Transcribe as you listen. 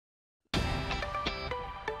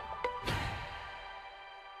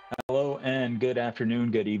Hello and good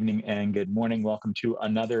afternoon, good evening, and good morning. Welcome to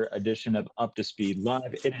another edition of Up to Speed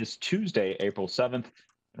Live. It is Tuesday, April 7th.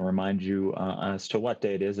 And remind you as to what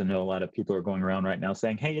day it is. I know a lot of people are going around right now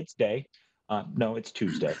saying, hey, it's day. No, it's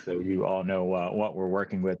Tuesday. So you all know what we're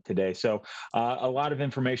working with today. So a lot of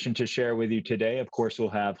information to share with you today. Of course, we'll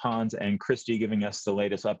have Hans and Christy giving us the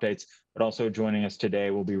latest updates, but also joining us today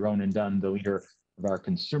will be Ronan Dunne, the leader of our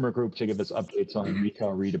consumer group, to give us updates on retail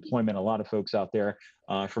redeployment. A lot of folks out there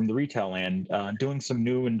from the retail land doing some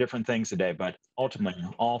new and different things today, but ultimately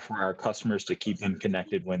all for our customers to keep them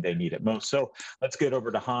connected when they need it most. So let's get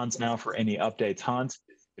over to Hans now for any updates. Hans,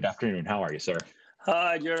 good afternoon. How are you, sir?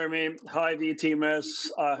 Hi, Jeremy. Hi,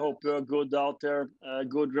 V-Teamers. I hope you're good out there.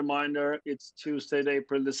 Good reminder, it's Tuesday,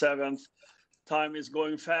 April the 7th. Time is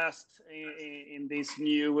going fast in this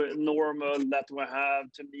new normal that we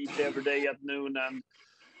have to meet every day at noon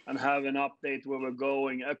and have an update where we're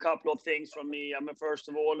going. A couple of things from me. First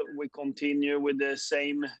of all, we continue with the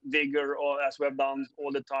same vigor as we have done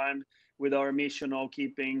all the time with our mission of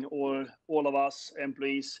keeping all of us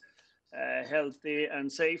employees healthy and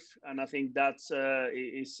safe. And I think that's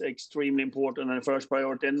is extremely important and the first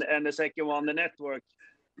priority. And the second one, the network.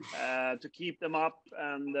 To keep them up,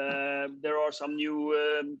 and there are some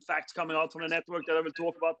new facts coming out from the network that I will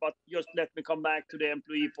talk about. But just let me come back to the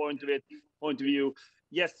employee point of view.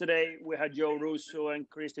 Yesterday we had Joe Russo and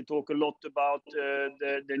Christy talk a lot about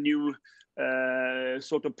the new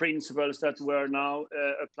sort of principles that we're now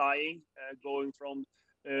applying, going from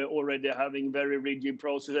already having very rigid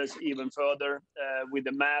processes even further with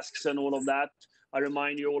the masks and all of that. I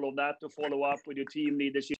remind you all of that to follow up with your team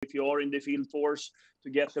leadership if you are in the field force to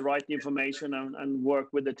get the right information and work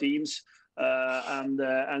with the teams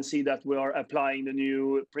and see that we are applying the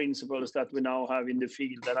new principles that we now have in the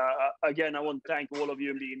field. And again, I want to thank all of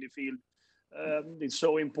you in the field. It's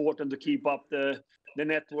so important to keep up the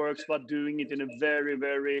networks, but doing it in a very,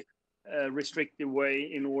 very restrictive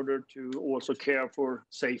way in order to also care for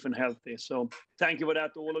safe and healthy. So thank you for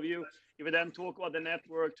that to all of you. If we then talk about the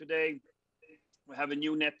network today, we have a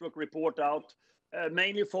new network report out,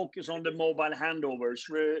 mainly focused on the mobile handovers.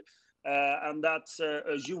 And that's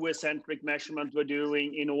a US-centric measurement we're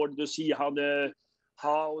doing in order to see how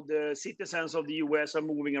the citizens of the US are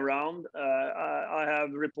moving around. I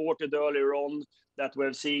have reported earlier on that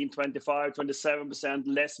we've seen 27%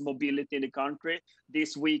 less mobility in the country.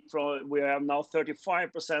 This week, we have now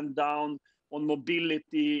 35% down on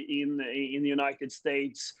mobility in the United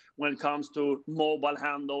States when it comes to mobile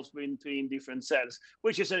handoffs between different cells,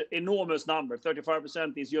 which is an enormous number.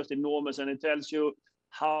 35% is just enormous, and it tells you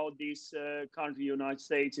how this country, United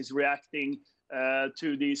States, is reacting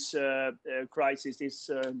to this crisis, this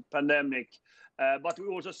pandemic. But we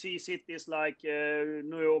also see cities like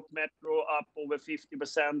New York Metro up over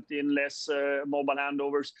 50% in less mobile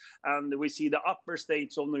handovers. And we see the upper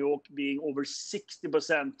states of New York being over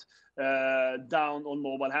 60% down on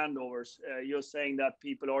mobile handovers. You're saying that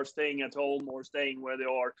people are staying at home or staying where they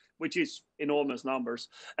are, which is enormous numbers.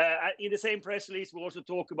 In the same press release, we also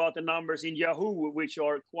talk about the numbers in Yahoo, which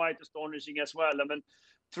are quite astonishing as well.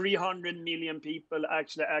 300 million people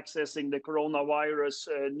actually accessing the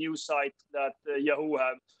coronavirus news site that Yahoo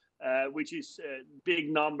have, which is big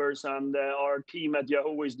numbers. And our team at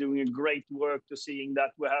Yahoo is doing a great work to seeing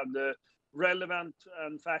that we have the relevant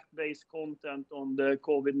and fact-based content on the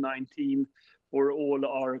COVID-19 for all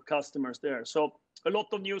our customers there. So a lot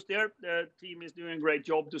of news there. The team is doing a great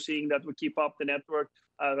job to seeing that we keep up the network.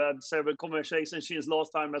 I've had several conversations since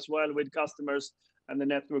last time as well with customers, and the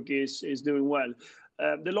network is doing well.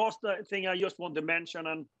 The last thing I just want to mention,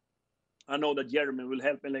 and I know that Jeremy will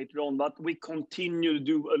help me later on, but we continue to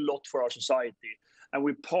do a lot for our society. And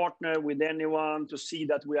we partner with anyone to see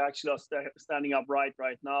that we actually are standing up right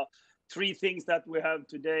now. 3 things that we have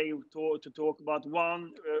today to talk about.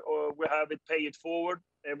 One, we have it Pay It Forward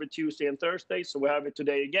every Tuesday and Thursday. So we have it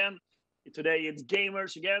today again. Today it's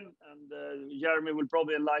gamers again. And Jeremy will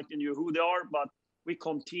probably enlighten you who they are. But we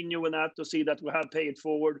continue with that to see that we have Pay It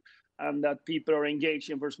Forward and that people are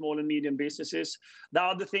engaging for small and medium businesses. The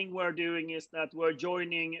other thing we're doing is that we're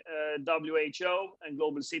joining WHO and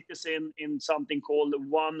Global Citizen in something called the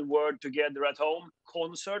One Word Together at Home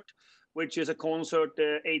concert, which is a concert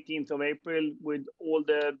 18th of April with all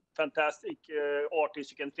the fantastic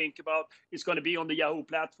artists you can think about. It's going to be on the Yahoo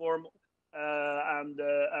platform, and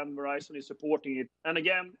Verizon is supporting it. And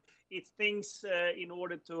again, it's things in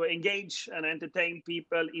order to engage and entertain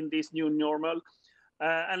people in this new normal.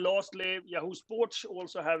 And lastly, Yahoo Sports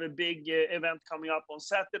also have a big event coming up on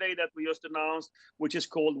Saturday that we just announced, which is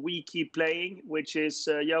called We Keep Playing, which is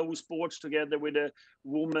Yahoo Sports together with the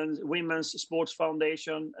Women's Sports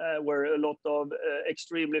Foundation, where a lot of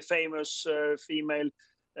extremely famous female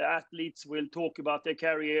athletes will talk about their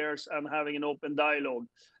careers and having an open dialogue.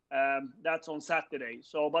 That's on Saturday.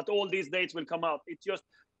 So, but all these dates will come out. It's just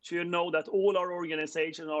to know that all our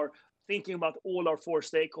organizations are thinking about all our 4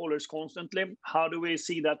 stakeholders constantly. How do we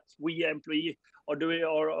see that we employee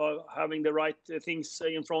are having the right things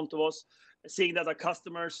in front of us, seeing that our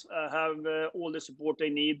customers have all the support they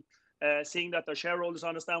need, seeing that our shareholders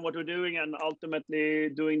understand what we're doing, and ultimately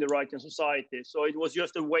doing the right in society. So it was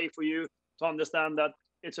just a way for you to understand that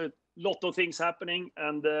it's a lot of things happening,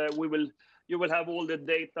 and you will have all the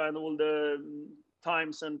data and all the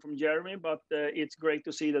times and from Jeremy, but it's great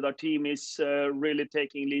to see that our team is really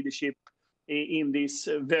taking leadership in these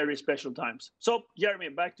very special times. So Jeremy,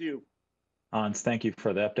 back to you. Hans, thank you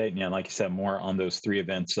for the update. And yeah, like you said, more on those 3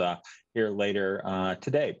 events here later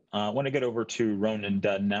today. I want to get over to Ronan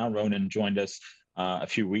Dunne now. Ronan joined us a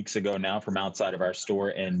few weeks ago now from outside of our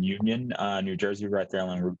store in Union, New Jersey, right there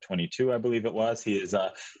along Route 22, I believe it was. He is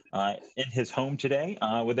in his home today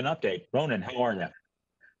with an update. Ronan, how are you?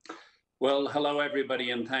 Well, hello,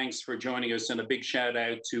 everybody, and thanks for joining us. And a big shout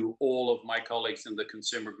out to all of my colleagues in the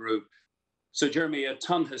consumer group. So, Jeremy, a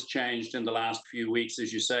ton has changed in the last few weeks,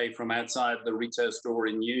 as you say, from outside the retail store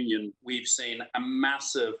in Union. We've seen a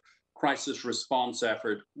massive crisis response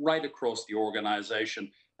effort right across the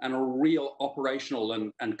organization, and a real operational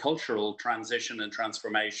and cultural transition and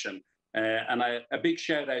transformation. And a big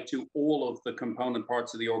shout out to all of the component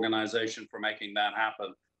parts of the organization for making that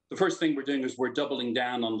happen. The first thing we're doing is we're doubling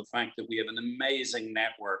down on the fact that we have an amazing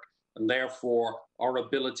network, and therefore our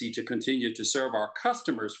ability to continue to serve our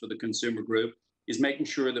customers for the consumer group is making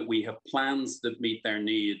sure that we have plans that meet their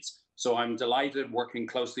needs. So I'm delighted, working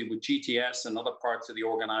closely with GTS and other parts of the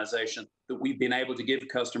organization, that we've been able to give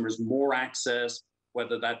customers more access,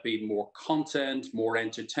 whether that be more content, more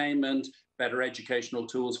entertainment, better educational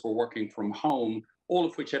tools for working from home, all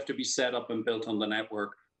of which have to be set up and built on the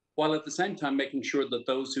network, while at the same time making sure that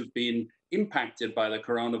those who've been impacted by the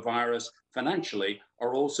coronavirus financially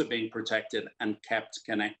are also being protected and kept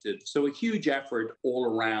connected. So a huge effort all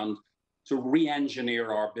around to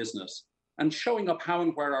re-engineer our business and showing up how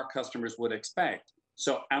and where our customers would expect.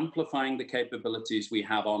 So amplifying the capabilities we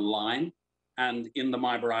have online and in the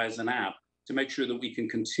My Verizon app to make sure that we can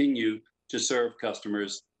continue to serve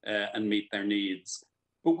customers and meet their needs.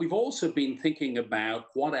 But we've also been thinking about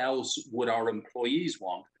what else would our employees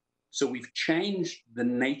want. So we've changed the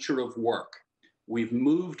nature of work. We've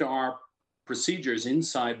moved our procedures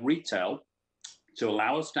inside retail to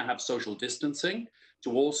allow us to have social distancing,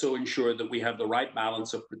 to also ensure that we have the right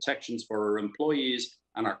balance of protections for our employees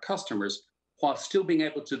and our customers, while still being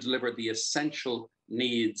able to deliver the essential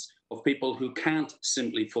needs of people who can't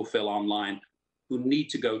simply fulfill online, who need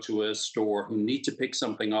to go to a store, who need to pick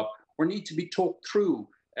something up, or need to be talked through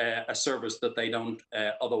a service that they don't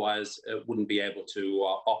otherwise wouldn't be able to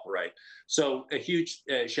operate. So a huge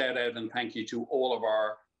shout out and thank you to all of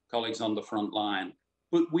our colleagues on the front line.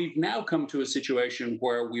 But we've now come to a situation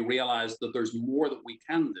where we realize that there's more that we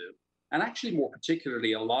can do. And actually, more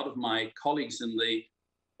particularly, a lot of my colleagues in the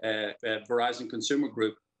Verizon Consumer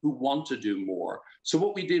Group who want to do more. So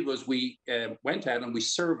what we did was we went out and we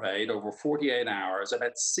surveyed over 48 hours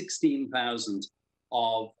about 16,000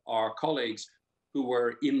 of our colleagues who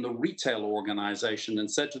were in the retail organization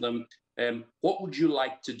and said to them, what would you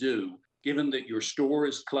like to do? Given that your store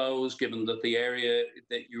is closed, given that the area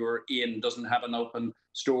that you're in doesn't have an open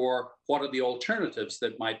store, what are the alternatives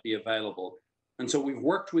that might be available? And so we've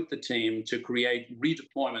worked with the team to create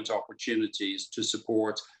redeployment opportunities to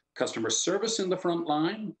support customer service in the front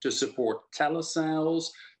line, to support telesales,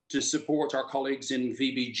 to support our colleagues in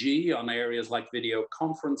VBG on areas like video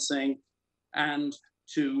conferencing, and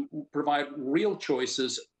to provide real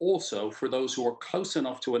choices also for those who are close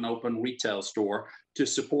enough to an open retail store to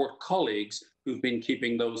support colleagues who've been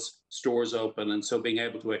keeping those stores open, and so being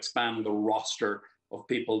able to expand the roster of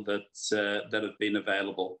people that have been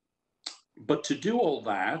available. But to do all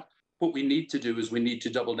that, what we need to do is we need to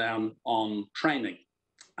double down on training.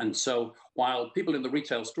 And so while people in the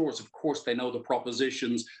retail stores, of course, they know the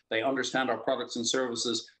propositions, they understand our products and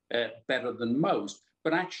services better than most,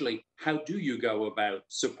 but actually, how do you go about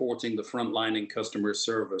supporting the frontline in customer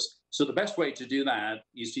service? So the best way to do that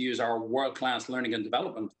is to use our world-class learning and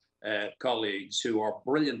development colleagues who are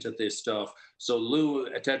brilliant at this stuff. So Lou,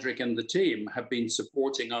 Tedrick, and the team have been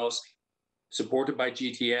supporting us, supported by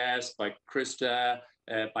GTS, by Krista,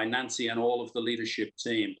 by Nancy, and all of the leadership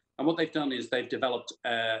team. And what they've done is they've developed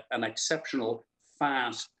an exceptional,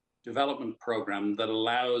 fast development program that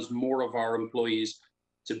allows more of our employees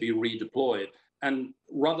to be redeployed. And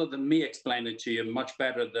rather than me explain it to you, much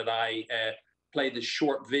better that I play this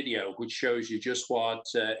short video, which shows you just what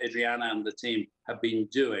Adriana and the team have been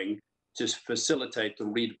doing to facilitate the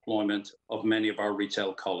redeployment of many of our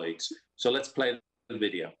retail colleagues. So let's play the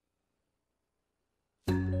video.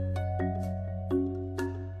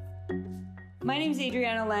 My name is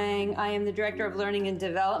Adriana Lang. I am the Director of Learning and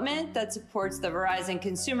Development that supports the Verizon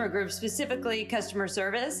Consumer Group, specifically customer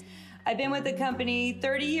service. I've been with the company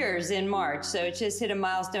 30 years in March, so it just hit a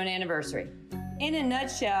milestone anniversary. In a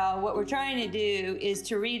nutshell, what we're trying to do is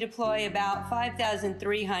to redeploy about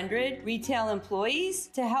 5,300 retail employees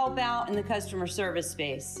to help out in the customer service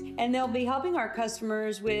space. And they'll be helping our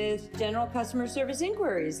customers with general customer service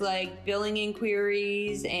inquiries like billing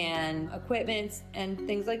inquiries and equipment and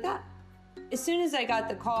things like that. As soon as I got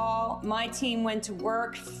the call, my team went to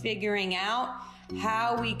work figuring out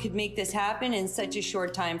how we could make this happen in such a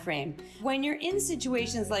short time frame. When you're in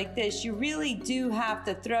situations like this, you really do have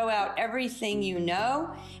to throw out everything you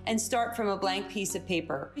know and start from a blank piece of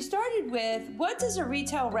paper. We started with, what does a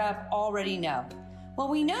retail rep already know? Well,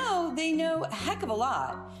 we know they know a heck of a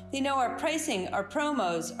lot. They know our pricing, our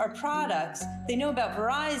promos, our products. They know about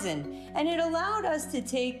Verizon. And it allowed us to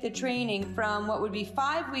take the training from what would be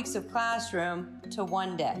 5 weeks of classroom to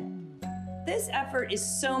 1 day. This effort is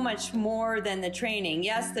so much more than the training.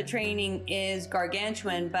 Yes, the training is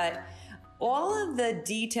gargantuan, but all of the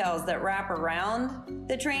details that wrap around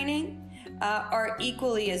the training are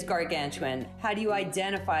equally as gargantuan. How do you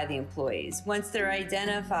identify the employees? Once they're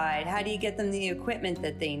identified, how do you get them the equipment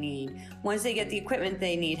that they need? Once they get the equipment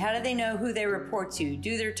they need, how do they know who they report to,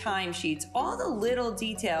 do their timesheets, all the little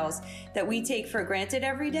details that we take for granted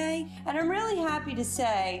every day. And I'm really happy to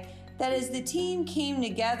say that as the team came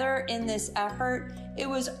together in this effort, it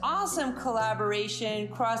was awesome collaboration,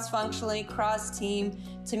 cross-functionally, cross-team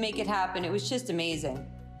to make it happen. It was just amazing.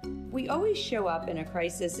 We always show up in a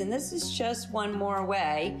crisis, and this is just one more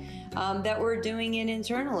way that we're doing it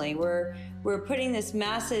internally. We're putting this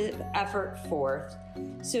massive effort forth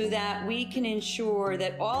so that we can ensure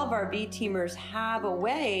that all of our V-teamers have a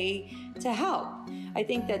way to help. I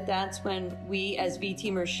think that that's when we as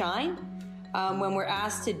V-teamers shine, when we're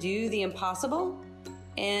asked to do the impossible,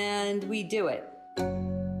 and we do it.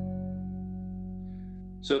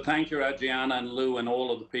 So thank you, Adriana and Lou, and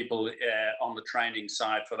all of the people on the training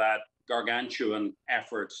side for that gargantuan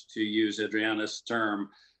effort, to use Adriana's term.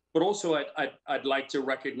 But also, I'd like to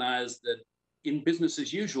recognize that in business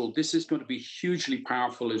as usual, this is going to be hugely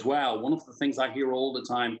powerful as well. One of the things I hear all the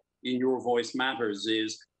time in Your Voice Matters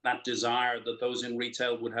is that desire that those in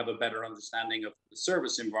retail would have a better understanding of the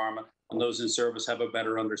service environment, and those in service have a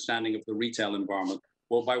better understanding of the retail environment.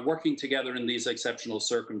 Well, by working together in these exceptional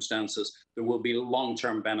circumstances, there will be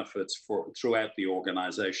long-term benefits throughout the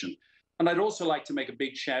organization. And I'd also like to make a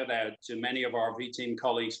big shout out to many of our V-Team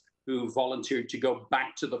colleagues who volunteered to go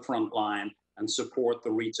back to the front line and support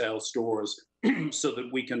the retail stores so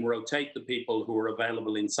that we can rotate the people who are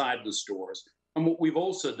available inside the stores. And what we've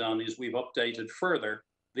also done is we've updated further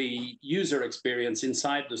the user experience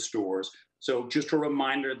inside the stores. So just a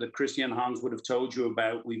reminder that Christy and Hans would have told you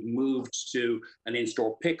about, we've moved to an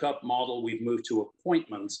in-store pickup model, we've moved to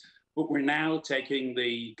appointments, but we're now taking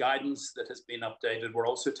the guidance that has been updated. We're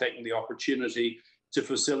also taking the opportunity to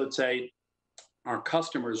facilitate our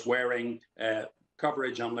customers wearing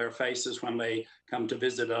coverage on their faces when they come to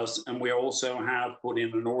visit us. And we also have put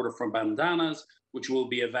in an order for bandanas, which will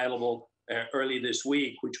be available early this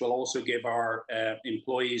week, which will also give our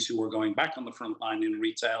employees who are going back on the front line in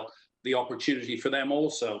retail the opportunity for them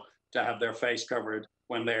also to have their face covered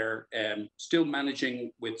when they're still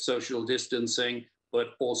managing with social distancing,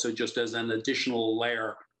 but also just as an additional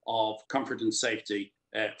layer of comfort and safety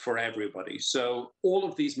for everybody. So all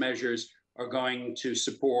of these measures are going to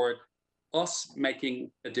support us making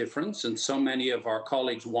a difference. And so many of our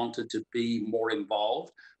colleagues wanted to be more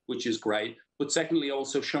involved, which is great. But secondly,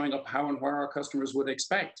 also showing up how and where our customers would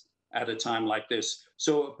expect at a time like this.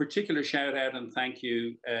 So a particular shout out and thank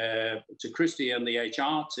you to Christy and the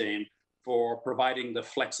HR team for providing the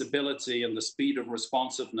flexibility and the speed of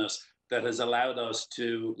responsiveness that has allowed us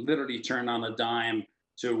to literally turn on a dime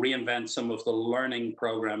to reinvent some of the learning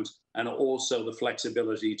programs, and also the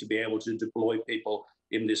flexibility to be able to deploy people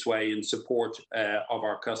in this way in support of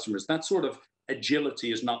our customers. That sort of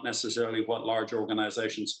agility is not necessarily what large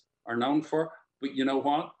organizations are known for, but you know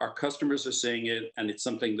what? Our customers are seeing it, and it's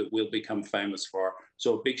something that we'll become famous for.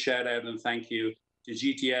 So a big shout out and thank you to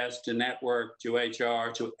GTS, to network, to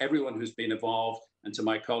HR, to everyone who's been involved, and to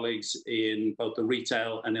my colleagues in both the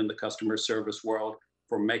retail and in the customer service world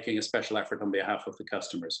for making a special effort on behalf of the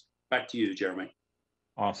customers. Back to you, Jeremy.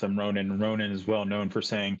 Awesome, Ronan. Ronan is well known for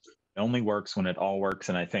saying it only works when it all works.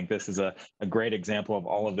 And I think this is a great example of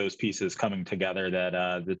all of those pieces coming together, that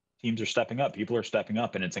the teams are stepping up, people are stepping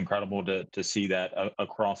up, and it's incredible to see that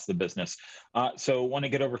across the business. So I want to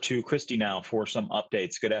get over to Christy now for some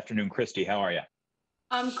updates. Good afternoon, Christy. How are you?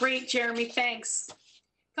 I'm great, Jeremy. Thanks.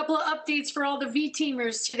 A couple of updates for all the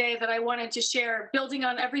V-teamers today that I wanted to share. Building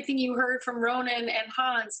on everything you heard from Ronan and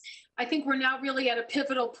Hans, I think we're now really at a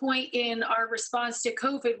pivotal point in our response to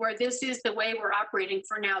COVID where this is the way we're operating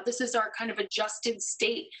for now. This is our kind of adjusted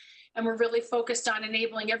state. And we're really focused on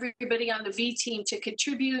enabling everybody on the V team to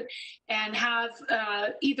contribute and have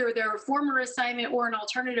either their former assignment or an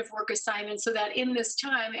alternative work assignment, so that in this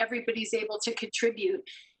time, everybody's able to contribute.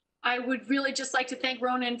 I would really just like to thank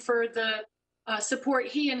Ronan for the support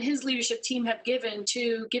he and his leadership team have given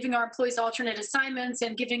to giving our employees alternate assignments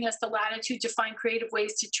and giving us the latitude to find creative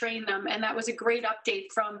ways to train them. And that was a great update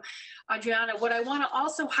from Adriana. What I want to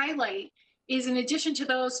also highlight is, in addition to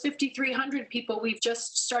those 5,300 people we've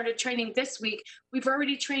just started training this week, we've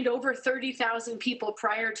already trained over 30,000 people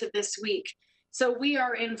prior to this week. So we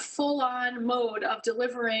are in full-on mode of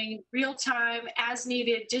delivering real-time,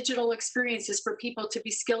 as-needed digital experiences for people to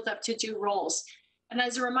be skilled up to do roles. And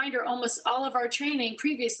as a reminder, almost all of our training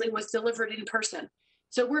previously was delivered in person.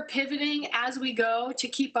 So we're pivoting as we go to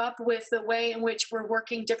keep up with the way in which we're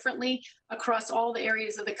working differently across all the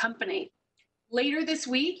areas of the company. Later this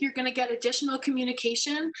week, you're going to get additional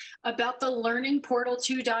communication about the Learning Portal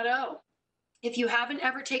 2.0. If you haven't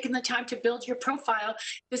ever taken the time to build your profile,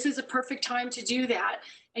 this is a perfect time to do that.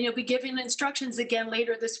 And you'll be given instructions again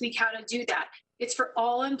later this week how to do that. It's for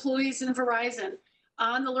all employees in Verizon.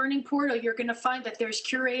 On the Learning Portal, you're going to find that there's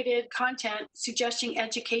curated content suggesting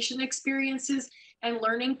education experiences and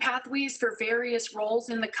learning pathways for various roles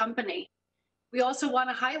in the company. We also want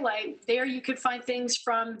to highlight there you could find things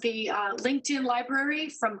from the LinkedIn library,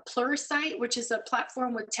 from Pluralsight, which is a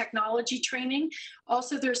platform with technology training.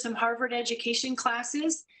 Also, there's some Harvard education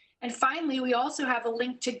classes. And finally, we also have a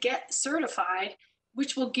link to Get Certified,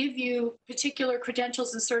 which will give you particular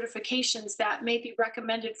credentials and certifications that may be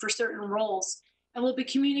recommended for certain roles. And we'll be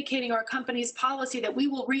communicating our company's policy that we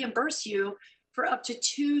will reimburse you for up to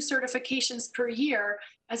 2 certifications per year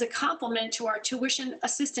as a complement to our tuition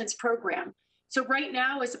assistance program. So right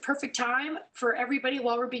now is the perfect time for everybody,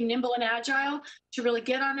 while we're being nimble and agile, to really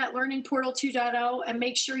get on that Learning Portal 2.0 and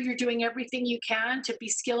make sure you're doing everything you can to be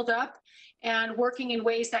skilled up and working in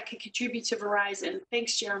ways that can contribute to Verizon.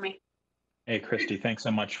 Thanks, Jeremy. Hey, Christy, thanks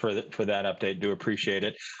so much for that update. Do appreciate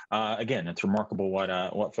it. Again, it's remarkable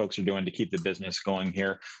what folks are doing to keep the business going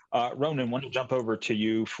here. Ronan, want to jump over to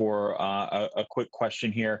you for a quick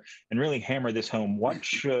question here and really hammer this home. What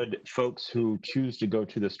should folks who choose to go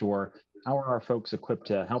to the store, how are our folks equipped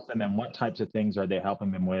to help them, and what types of things are they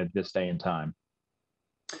helping them with this day and time?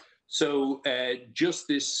 So just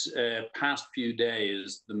this past few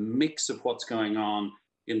days, the mix of what's going on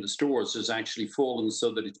in the stores has actually fallen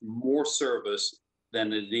so that it's more service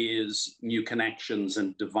than it is new connections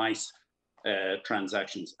and device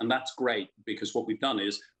transactions. And that's great, because what we've done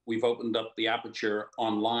is we've opened up the aperture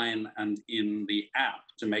online and in the app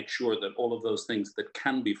to make sure that all of those things that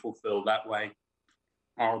can be fulfilled that way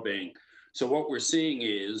are being. So what we're seeing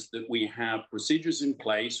is that we have procedures in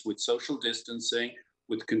place with social distancing,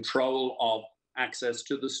 with control of access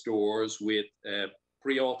to the stores, with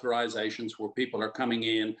pre-authorizations where people are coming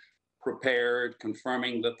in prepared,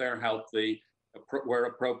 confirming that they're healthy, where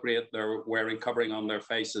appropriate, they're wearing covering on their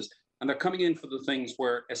faces. And they're coming in for the things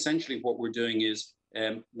where essentially what we're doing is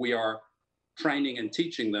we are training and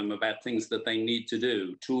teaching them about things that they need to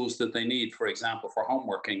do, tools that they need, for example, for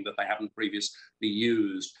homeworking that they haven't previously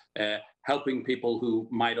used, helping people who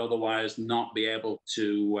might otherwise not be able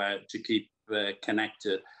to keep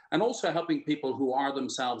connected, and also helping people who are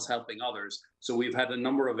themselves helping others. So we've had a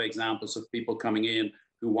number of examples of people coming in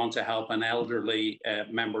who want to help an elderly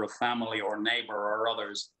member of family or neighbor or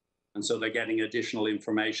others. And so they're getting additional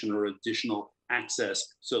information or additional access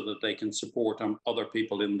so that they can support other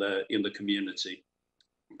people in the community.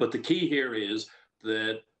 But the key here is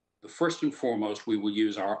that first and foremost, we will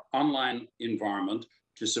use our online environment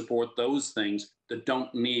to support those things that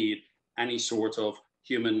don't need any sort of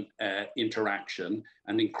human interaction.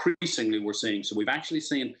 And increasingly we're seeing, so we've actually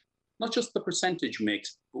seen not just the percentage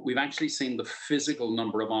mix, but we've actually seen the physical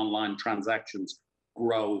number of online transactions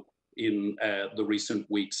grow in the recent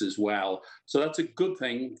weeks as well. So that's a good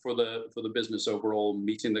thing for the business overall,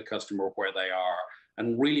 meeting the customer where they are.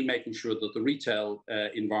 and really making sure that the retail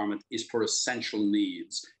environment is for essential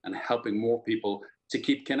needs and helping more people to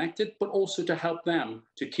keep connected, but also to help them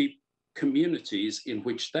to keep communities in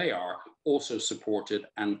which they are also supported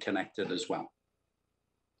and connected as well.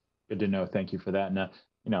 Good to know. Thank you for that.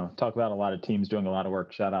 And talk about a lot of teams doing a lot of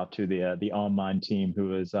work. Shout out to the online team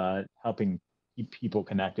who is helping keep people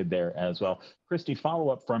connected there as well. Christy, follow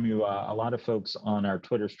up from you. A lot of folks on our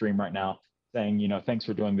Twitter stream right now saying, thanks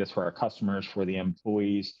for doing this for our customers, for the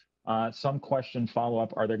employees. Some question follow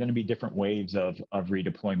up: are there going to be different waves of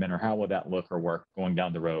redeployment, or how will that look or work going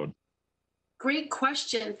down the road? Great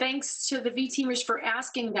question. Thanks to the V-Teamers for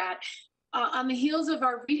asking that. On the heels of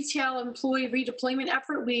our retail employee redeployment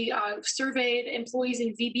effort, we surveyed employees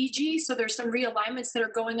in VBG. So there's some realignments that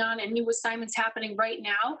are going on and new assignments happening right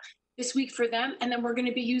now this week for them. And then we're going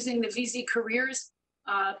to be using the VZ Careers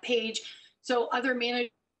page. So other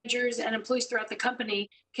managers and employees throughout the company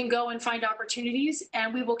can go and find opportunities.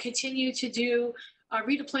 And we will continue to do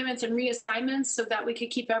redeployments and reassignments so that we can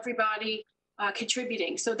keep everybody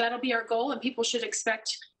contributing. So that'll be our goal, and people should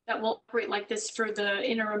expect that we'll operate like this for the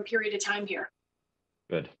interim period of time here.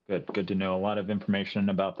 Good to know. A lot of information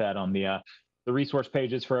about that on the resource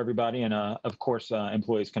pages for everybody. And of course,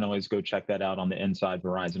 employees can always go check that out on the Inside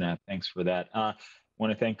Verizon app. Thanks for that.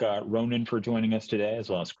 Want to thank Ronan for joining us today, as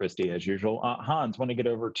well as Christy, as usual. Hans, want to get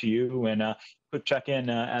over to you and quick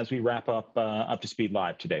check-in as we wrap up Up to Speed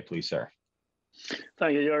Live today, please, sir.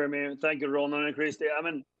 Thank you, Jeremy. Thank you, Ronan and Christy. I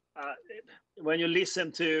mean, when you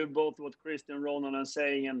listen to both what Christy and Ronan are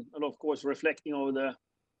saying, and of course reflecting over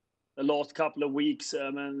the last couple of weeks,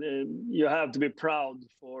 you have to be proud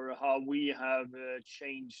for how we have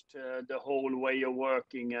changed the whole way of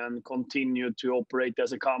working and continue to operate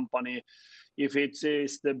as a company. If it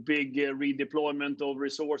is the big redeployment of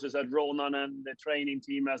resources that Ronan and the training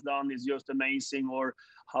team has done is just amazing, or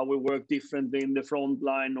how we work differently in the front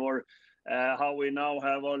line, or how we now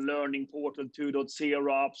have our learning portal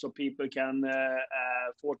 2.0 up so people can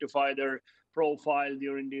fortify their profile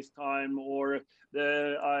during this time. Or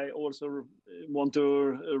I also want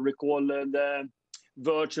to recall the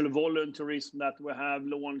virtual volunteerism that we have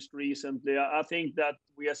launched recently. I think that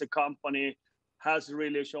we as a company has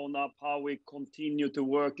really shown up how we continue to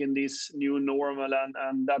work in this new normal,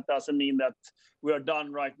 and that doesn't mean that we are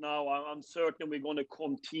done right now. I'm certain we're going to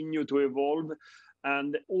continue to evolve.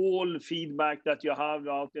 And all feedback that you have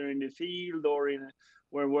out there in the field or in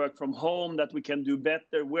where work from home that we can do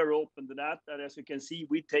better, we're open to that. And as you can see,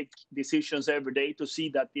 we take decisions every day to see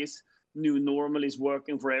that this new normal is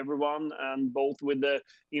working for everyone, and both with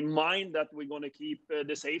in mind that we're going to keep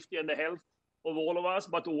the safety and the health of all of us,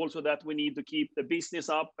 but also that we need to keep the business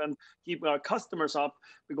up and keep our customers up,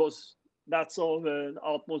 because that's of the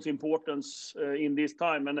utmost importance in this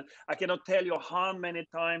time. And I cannot tell you how many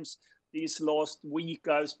times this last week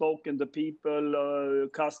I've spoken to people,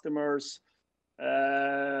 customers,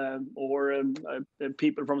 or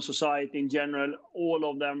people from society in general. All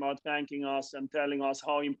of them are thanking us and telling us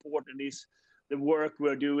how important is the work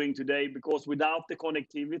we're doing today, because without the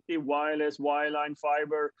connectivity, wireless, wireline,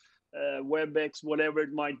 fiber, WebEx, whatever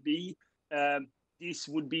it might be, this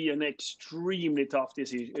would be an extremely tough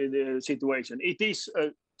situation. It is a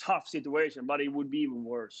tough situation, but it would be even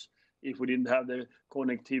worse if we didn't have the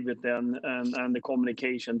connectivity and the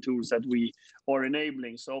communication tools that we are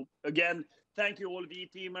enabling. So again, thank you all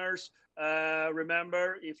V-Teamers.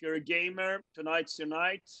 Remember, if you're a gamer, tonight's your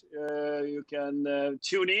night. You can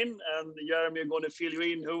tune in, and Jeremy is going to fill you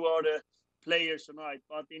in who are the players tonight.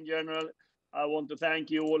 But in general, I want to thank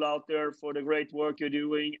you all out there for the great work you're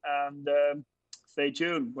doing, and stay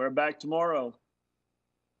tuned. We're back tomorrow.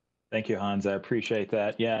 Thank you, Hans. I appreciate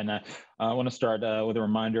that. Yeah, and I want to start with a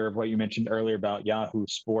reminder of what you mentioned earlier about Yahoo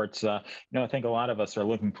Sports. I think a lot of us are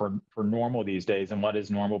looking for normal these days, and what is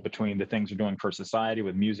normal between the things we're doing for society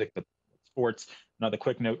with music, the sports. Another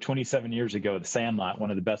quick note: 27 years ago, The Sandlot, one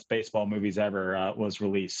of the best baseball movies ever, was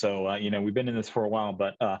released. So, we've been in this for a while,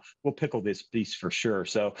 but we'll pickle this piece for sure.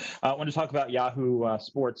 So I want to talk about Yahoo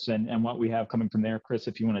Sports and what we have coming from there. Chris,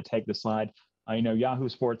 if you want to take the slide. Yahoo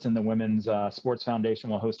Sports and the Women's Sports Foundation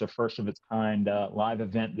will host a first of its kind live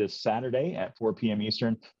event this Saturday at 4 p.m.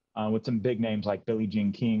 Eastern with some big names like Billie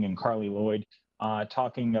Jean King and Carly Lloyd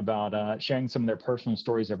talking about sharing some of their personal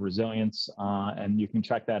stories of resilience. And you can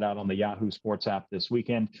check that out on the Yahoo Sports app this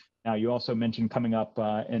weekend. Now, you also mentioned coming up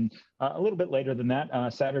in a little bit later than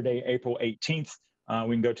that, Saturday, April 18th,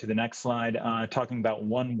 We can go to the next slide, talking about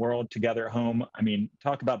One World Together at Home. I mean,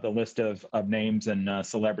 talk about the list of names and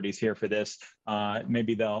celebrities here for this.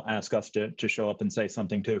 Maybe they'll ask us to show up and say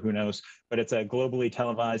something too, who knows? But it's a globally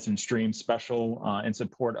televised and streamed special in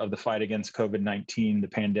support of the fight against COVID-19, the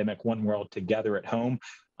pandemic, One World Together at Home.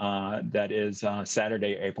 That is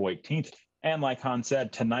Saturday, April 18th. And like Hans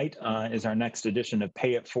said, tonight is our next edition of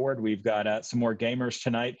Pay It Forward. We've got some more gamers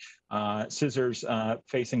tonight. Scissors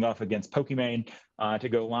facing off against Pokimane to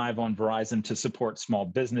go live on Verizon to support small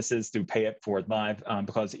businesses through Pay It Forward Live,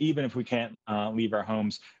 because even if we can't leave our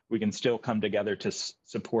homes, we can still come together to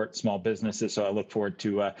support small businesses. So I look forward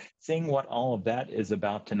to seeing what all of that is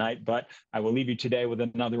about tonight. But I will leave you today with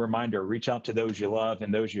another reminder: reach out to those you love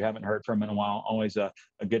and those you haven't heard from in a while. Always a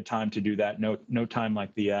good time to do that. No time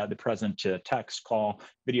like the present to text, call,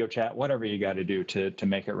 video chat, whatever you got to do to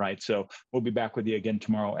make it right. So we'll be back with you again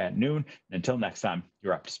tomorrow at noon. Until next time,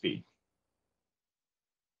 you're up to speed.